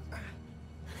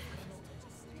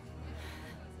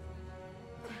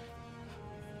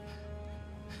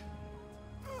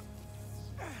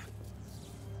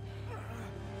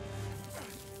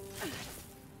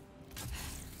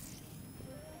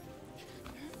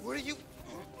 What are you?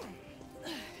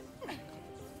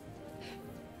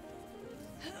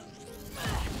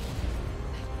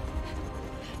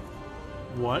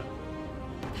 What?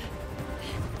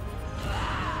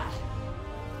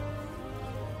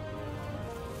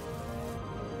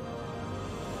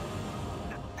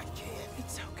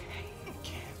 It's okay.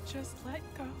 Just let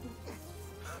go.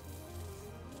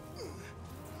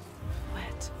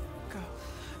 Let go.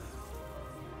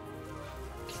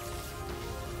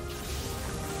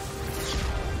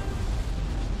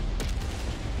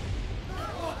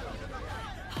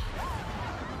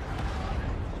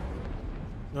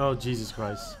 Oh, Jesus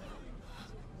Christ.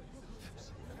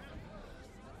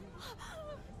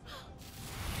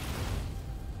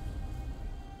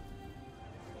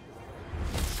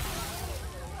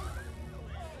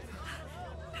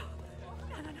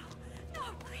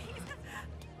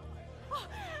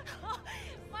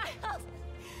 Miles!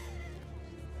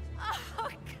 Oh,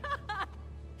 God!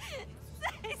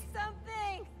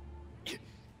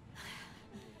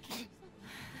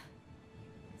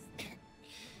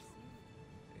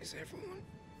 Is everyone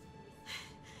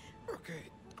okay?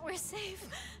 We're safe.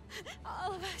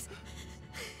 All of us.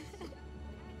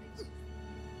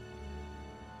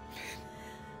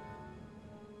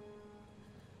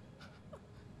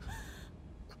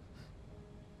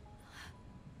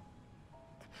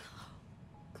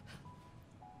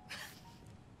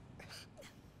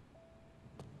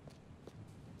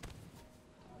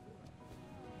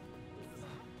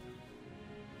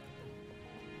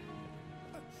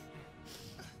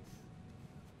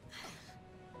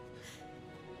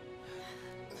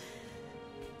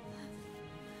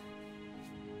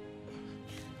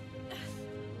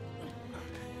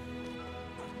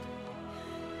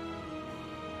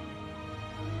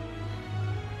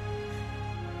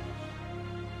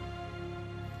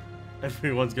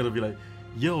 Everyone's gonna be like,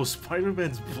 yo,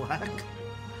 Spider-Man's black?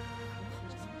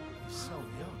 So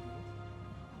young.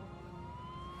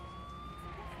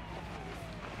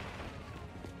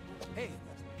 Hey,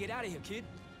 get out of here, kid.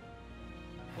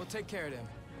 We'll take care of them.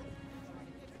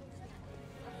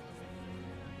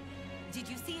 Did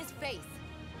you see his face?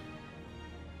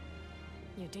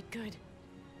 You did good,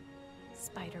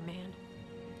 Spider-Man.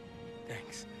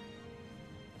 Thanks.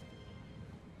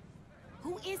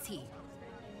 Who is he?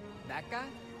 That guy?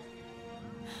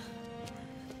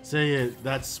 Say it,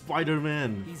 that's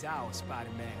Spider-Man. He's our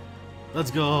Spider-Man.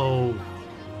 Let's go.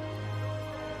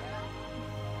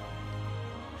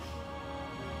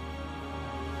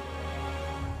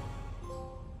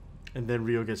 And then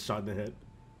Rio gets shot in the head.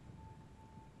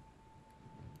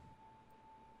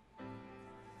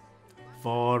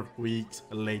 Four weeks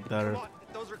later. Come on,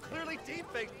 those are clearly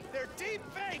deepfakes. They're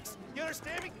deepfakes. You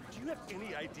understand me? Do you have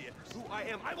any idea who I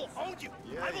am? I will own you.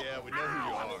 Yeah, we know who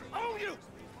you I are. will own you.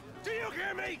 Do you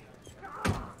hear me?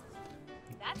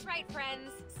 That's right,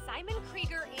 friends. Simon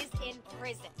Krieger is in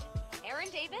prison. Aaron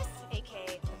Davis,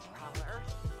 aka the Prowler,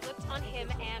 flipped on him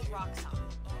and Roxxon.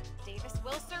 Davis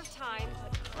will serve time,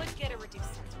 but could get a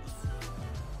reduced sentence.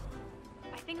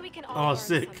 I think we can all learn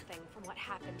sick. something from what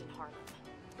happened in Harlem.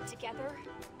 Together,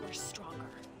 we're stronger.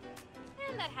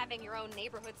 And that having your own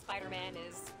neighborhood Spider-Man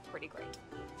is pretty great.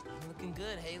 Looking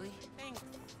good, Haley. Thanks.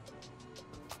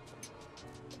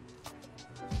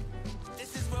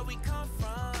 This is where we come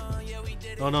from. Yeah, we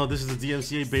did it. Oh no, this is the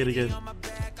DMCA bait again. On my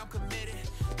back, I'm committed.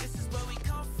 This is where we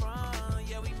come from.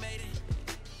 Yeah, we made it.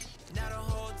 Now the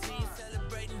whole team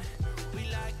celebrating. We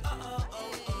like,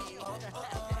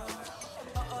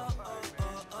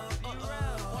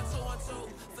 one, two.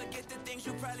 Forget the things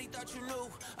you probably thought you knew.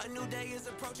 A new day is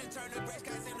approaching, turn the gray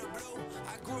skies into blue.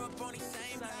 I grew up on these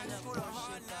same blocks, school of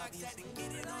hard knocks. Had to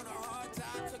get it on a hard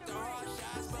time, took the hard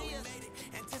shots, but we made it.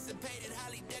 Anticipated,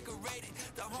 highly decorated.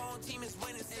 The whole team is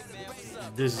winning,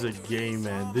 celebrated. This is a game,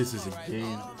 man. This is a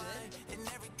game. And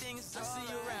everything is I see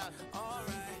you around. All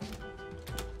right.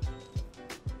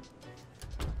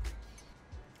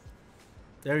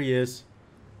 There he is.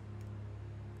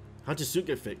 How'd your suit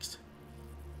get fixed?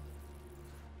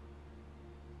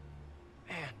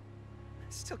 Man, I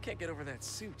still can't get over that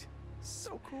suit.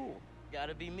 So cool.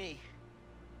 Gotta be me.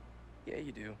 Yeah,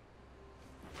 you do.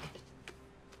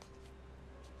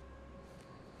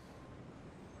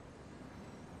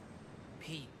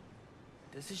 Pete,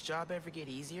 does this job ever get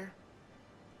easier?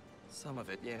 Some of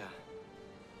it, yeah.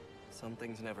 Some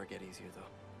things never get easier,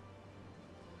 though.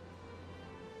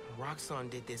 Roxxon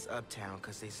did this uptown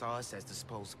because they saw us as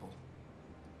disposable.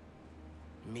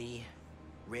 Me,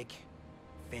 Rick,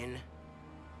 Finn,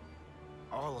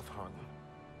 all of Harlem.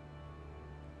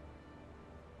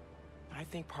 I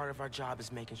think part of our job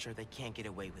is making sure they can't get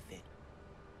away with it.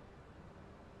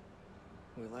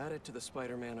 We'll add it to the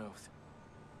Spider-Man oath.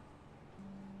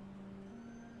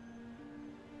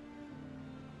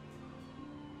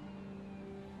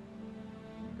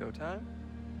 Go time?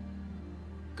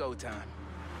 Go time.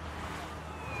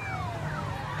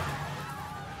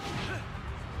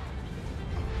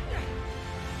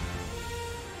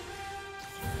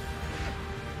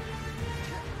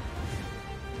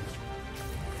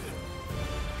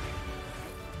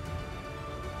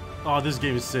 Oh, this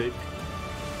game is sick.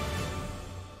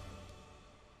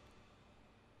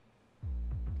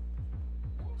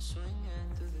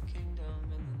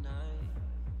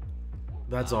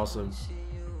 That's awesome.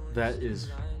 That is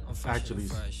actually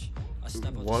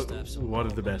one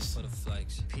of the best.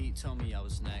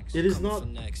 It is not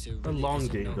a long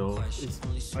game though.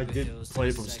 I did play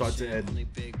it from start to end,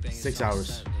 6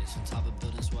 hours.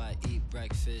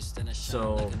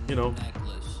 So, you know,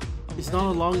 it's not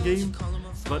a long game,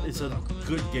 but it's a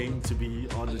good game to be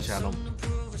on the channel.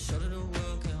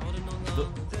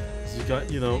 You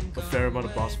got, you know, a fair amount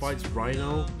of boss fights,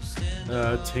 Rhino,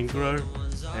 Tinkerer,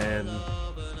 and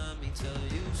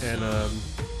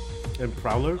and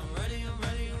Prowler.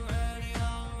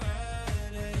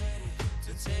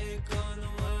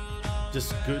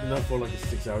 Just good enough for like a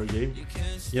 6-hour game.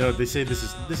 You know, they say this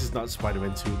is not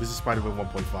Spider-Man 2. This is Spider-Man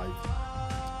 1.5.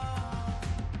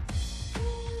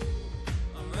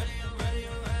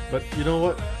 But you know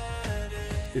what?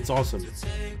 It's awesome.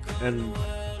 And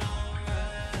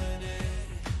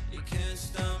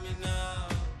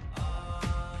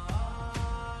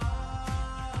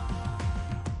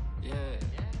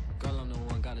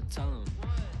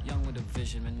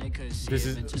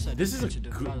this is a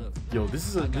good, yo, this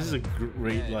is a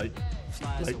great like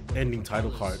ending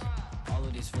title card. All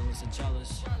of these feelings and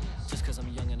jealous. Just cause I'm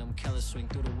young and I'm careless, swing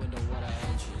through the window what I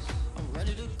inches. I'm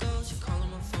ready to go, she calling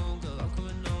my phone, girl, I'm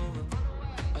coming over.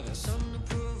 I got something to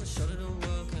prove, I showed her the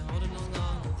world, can't hold it no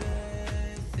longer.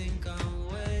 They think I'm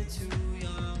way too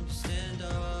young to stand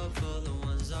up for the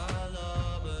ones I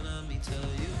love, but let me tell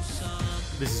you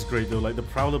something. This is great though, like the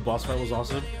Prowler boss fight was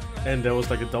awesome, and there was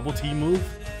like a double team move.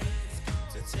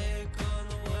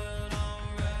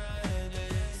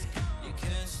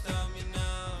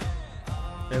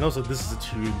 And also, this is a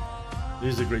tune.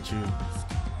 This is a great tune.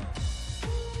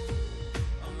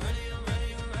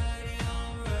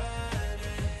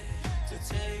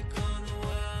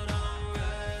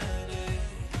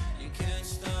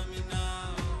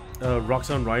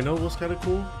 Roxanne Rhino was kind of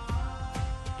cool.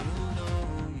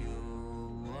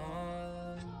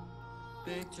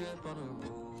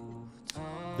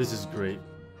 This is great.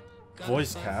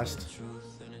 Voice cast.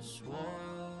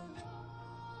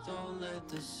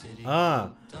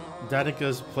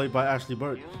 Danica's played by Ashley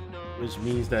Burke, which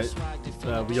means that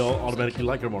we all automatically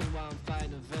like her more.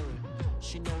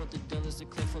 She know what the deal is, a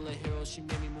clip full of heroes. She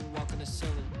made me moonwalk on the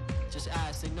ceiling. Just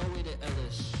ask, they know we the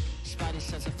illest. Spidey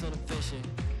sense I feel the vision.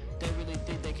 They really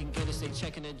think they can get us. They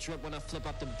checking the drip when I flip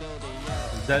up the building. Yeah.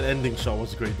 That ending shot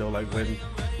was great though, like when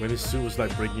his suit was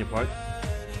like breaking apart.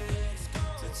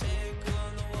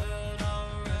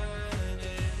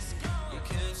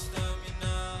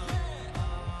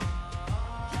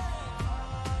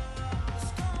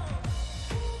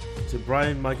 To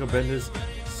Brian Michael Bendis,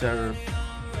 Sarah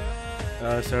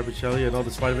Pichelli, and all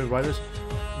the Spider-Man writers,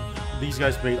 these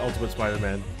guys made Ultimate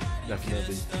Spider-Man,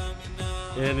 definitely.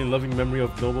 And in loving memory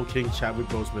of noble King Chadwick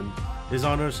Boseman, his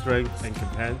honor, strength, and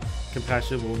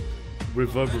compassion will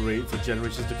reverberate for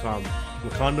generations to come.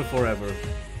 Wakanda forever.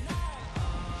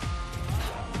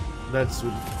 That's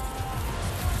sweet.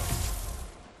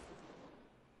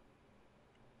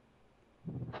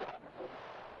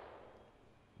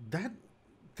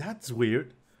 That's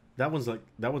weird. That one's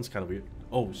kind of weird.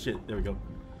 Oh shit! There we go.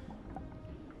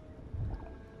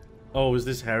 Oh, is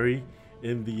this Harry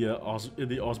in the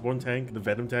Osborn tank, the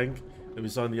Venom tank that we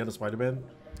saw in the other Spider-Man?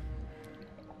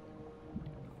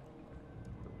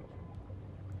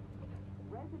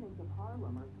 Residents of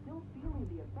Harlem are still feeling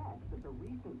the effects of the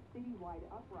recent citywide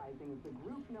uprising of the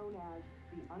group known as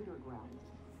the Underground.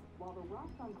 While the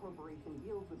Roxxon Corporation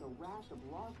deals with a rash of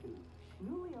lawsuits,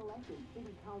 newly elected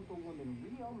City Councilwoman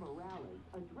Rio Morales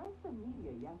addressed the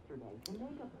media yesterday to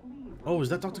make a plea. Oh, is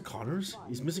that Dr. Connors?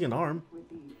 He's missing an arm.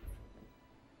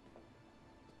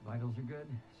 Vitals are good.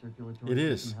 Circulatory It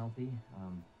is. system healthy.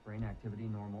 Brain activity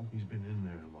normal. He's been in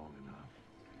there long enough.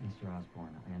 Mr.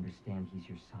 Osborn, I understand he's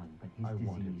your son, but his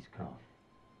disease could.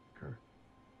 Kurt.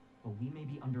 But we may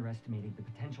be underestimating the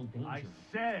potential danger. I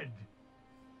said,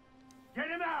 get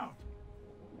him out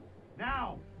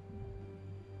now.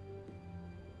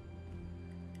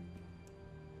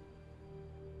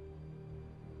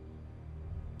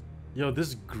 Yo,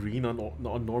 this green on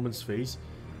Norman's face.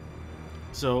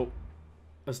 So,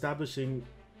 establishing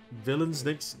villains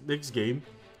next game.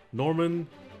 Norman,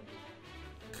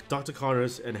 Dr.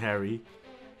 Connors, and Harry.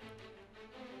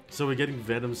 So we're getting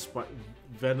Venom,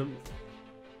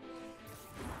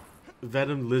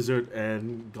 Lizard,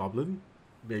 and Goblin?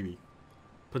 Maybe.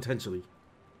 Potentially.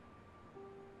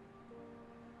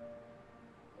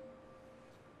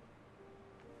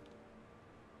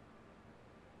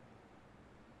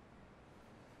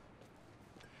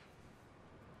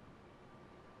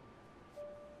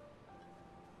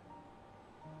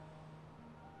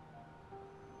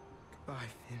 Goodbye,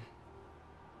 Finn.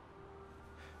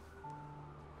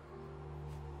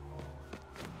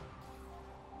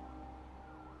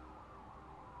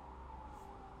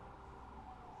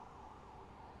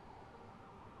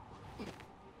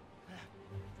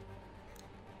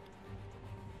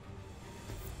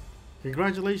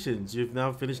 Congratulations, you've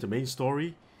now finished the main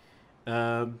story.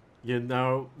 You can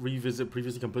now revisit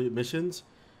previously completed missions.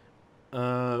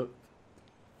 Finish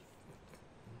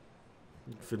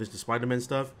the Spider-Man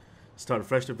stuff. Start a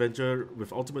fresh adventure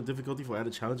with ultimate difficulty for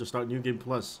added challenge or start new game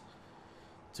plus.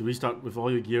 to restart with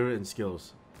all your gear and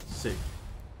skills. Sick.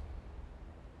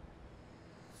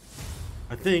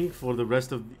 I think for the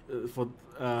rest of for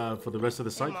the rest of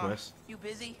the side quest. You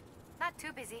busy? Not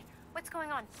too busy. What's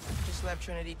going on? Just left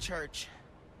Trinity Church.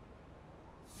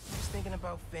 I was thinking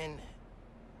about Finn.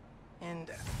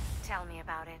 And Tell me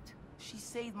about it. she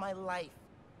saved my life.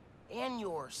 And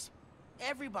yours.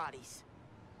 Everybody's.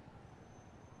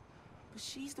 But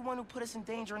she's the one who put us in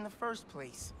danger in the first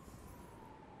place.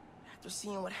 After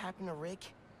seeing what happened to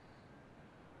Rick,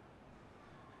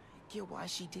 I get why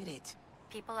she did it.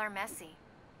 People are messy.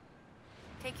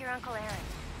 Take your Uncle Aaron.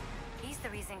 He's the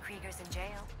reason Krieger's in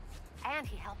jail. And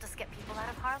he helped us get people out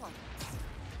of Harlem.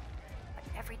 But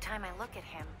every time I look at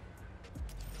him,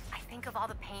 I think of all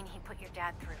the pain he put your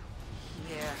dad through.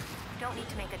 Yeah. You don't need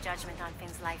to make a judgment on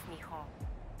Finn's life, Mijo.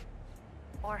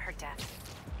 Or her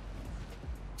death.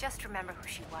 Just remember who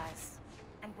she was,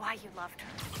 and why you loved her.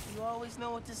 You always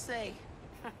know what to say.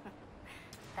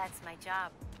 That's my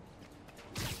job.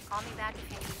 Call me back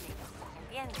if you need me.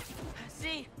 Entiendes?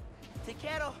 See, te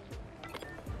quiero.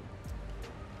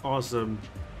 Awesome.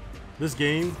 This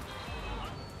game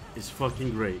is fucking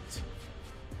great.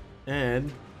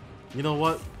 And you know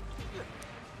what?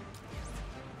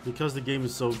 Because the game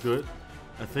is so good,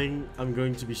 I think I'm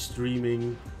going to be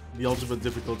streaming the ultimate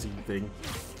difficulty thing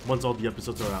once all the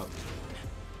episodes are out.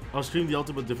 I'll stream the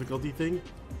ultimate difficulty thing,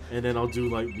 and then I'll do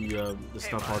like the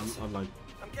stuff on like.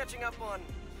 I'm catching up on,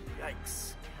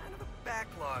 yikes, kind of a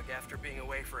backlog after being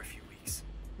away for a few weeks.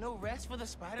 No rest for the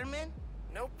Spider-Man?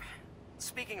 Nope.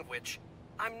 Speaking of which,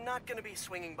 I'm not gonna be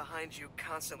swinging behind you,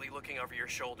 constantly looking over your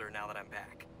shoulder now that I'm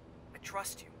back. I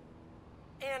trust you.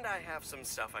 And I have some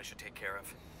stuff I should take care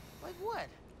of. Like what?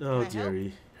 Oh,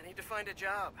 dearie. I need to find a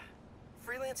job.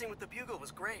 Freelancing with the Bugle was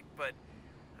great, but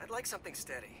I'd like something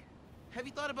steady. Have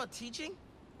you thought about teaching?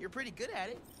 You're pretty good at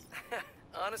it.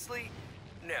 Honestly,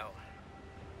 no.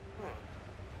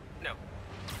 No.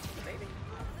 Maybe.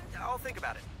 I'll think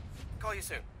about it. Call you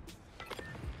soon.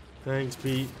 Thanks,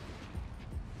 Pete.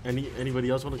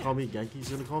 Anybody else want to call me? Genki's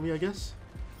gonna call me, I guess.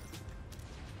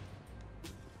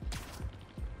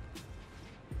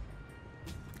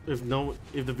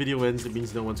 If the video ends, it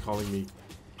means no one's calling me.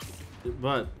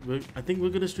 But I think we're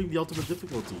gonna stream the ultimate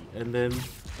difficulty, and then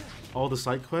all the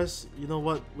side quests. You know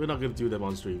what? We're not gonna do them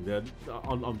on stream. They're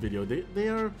on video.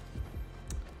 They're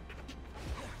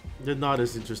not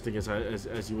as interesting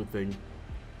as you would think,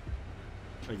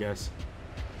 I guess.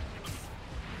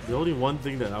 The only one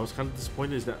thing that I was kind of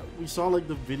disappointed is that we saw like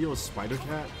the video of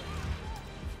Spider-Cat,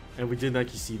 and we didn't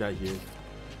actually see that here.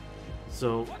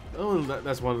 So,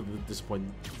 that's one of the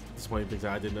disappointing things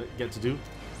that I didn't get to do.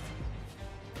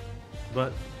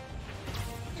 But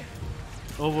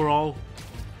overall,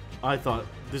 I thought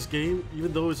this game,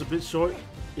 even though it's a bit short,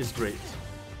 is great.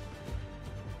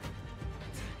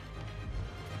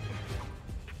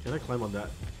 Can I climb on that?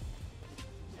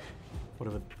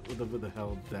 Whatever the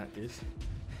hell that is.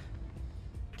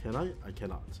 Can I? I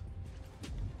cannot.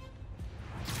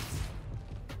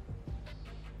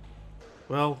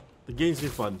 Well, the game's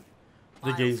been fun.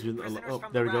 The game's been. Oh,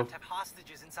 there we go. Have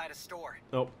hostages inside a store.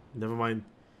 Oh, never mind.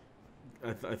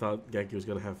 I thought Genki was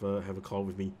gonna have a call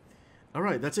with me. All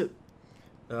right, that's it.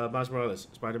 Miles Morales,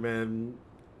 Spider-Man,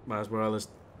 Miles Morales,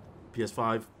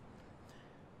 PS5.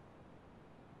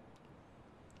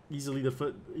 Easily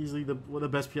the one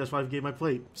of the best PS5 game I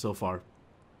played so far.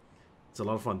 It's a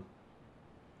lot of fun.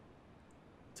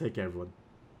 Take care, everyone.